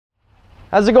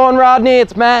How's it going, Rodney?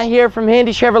 It's Matt here from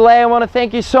Handy Chevrolet. I want to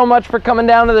thank you so much for coming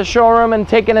down to the showroom and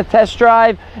taking a test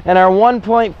drive in our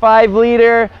 1.5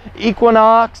 liter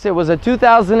Equinox. It was a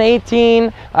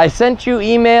 2018. I sent you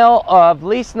email of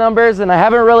lease numbers and I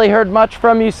haven't really heard much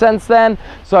from you since then.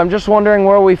 So I'm just wondering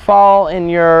where we fall in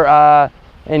your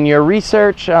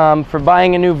research for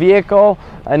buying a new vehicle.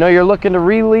 I know you're looking to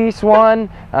release one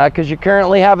because you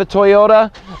currently have a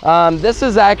Toyota. This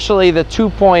is actually the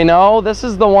 2.0. This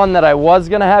is the one that I was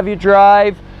going to have you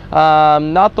drive.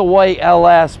 Not the white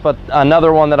LS, but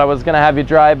another one that I was going to have you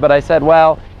drive. But I said,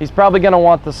 well, he's probably going to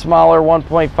want the smaller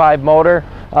 1.5 motor.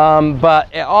 But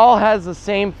it all has the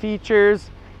same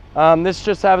features. This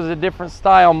just has a different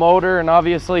style motor, and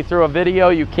obviously through a video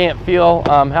you can't feel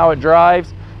how it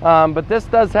drives. But this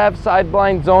does have side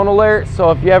blind zone alert,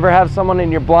 so if you ever have someone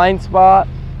in your blind spot,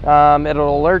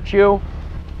 it'll alert you.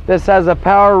 This has a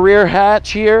power rear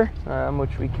hatch here,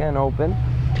 which we can open.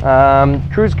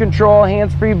 Cruise control,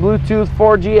 hands-free Bluetooth,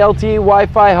 4G LTE,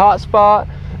 Wi-Fi hotspot.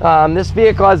 This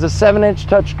vehicle has a 7-inch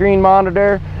touchscreen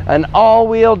monitor, an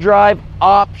all-wheel drive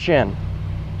option.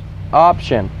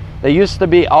 They used to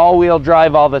be all-wheel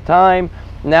drive all the time.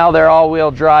 Now they're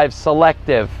all-wheel drive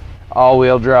selective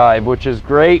all-wheel drive, which is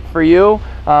great for you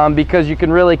because you can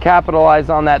really capitalize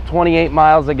on that 28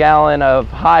 miles a gallon of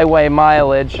highway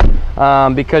mileage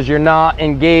because you're not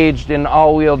engaged in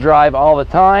all-wheel drive all the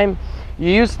time.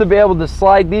 You used to be able to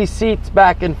slide these seats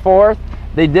back and forth.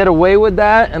 They did away with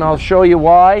that, and I'll show you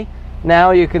why.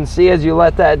 Now you can see as you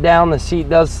let that down, the seat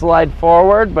does slide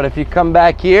forward, but if you come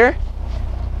back here,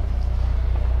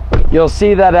 you'll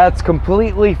see that that's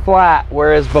completely flat,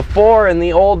 whereas before in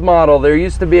the old model there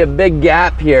used to be a big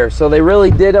gap here, so they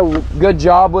really did a good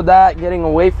job with that, getting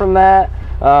away from that.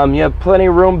 You have plenty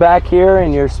of room back here,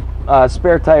 and your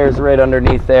spare tires right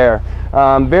underneath there.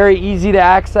 Very easy to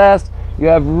access. You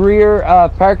have rear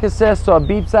park assist, so it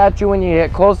beeps at you when you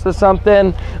get close to something.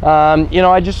 You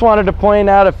know, I just wanted to point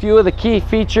out a few of the key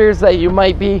features that you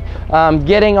might be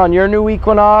getting on your new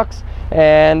Equinox.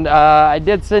 And I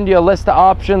did send you a list of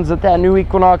options that new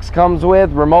Equinox comes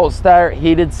with: remote start,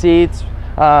 heated seats,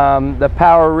 the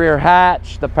power rear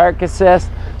hatch, the park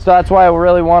assist. So that's why I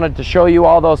really wanted to show you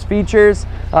all those features.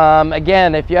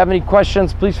 Again, if you have any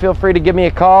questions, please feel free to give me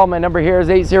a call. My number here is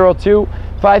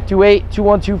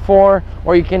 802-528-2124,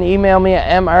 or you can email me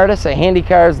at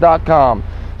martis@handycars.com.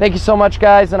 Thank you so much,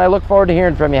 guys, and I look forward to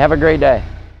hearing from you. Have a great day.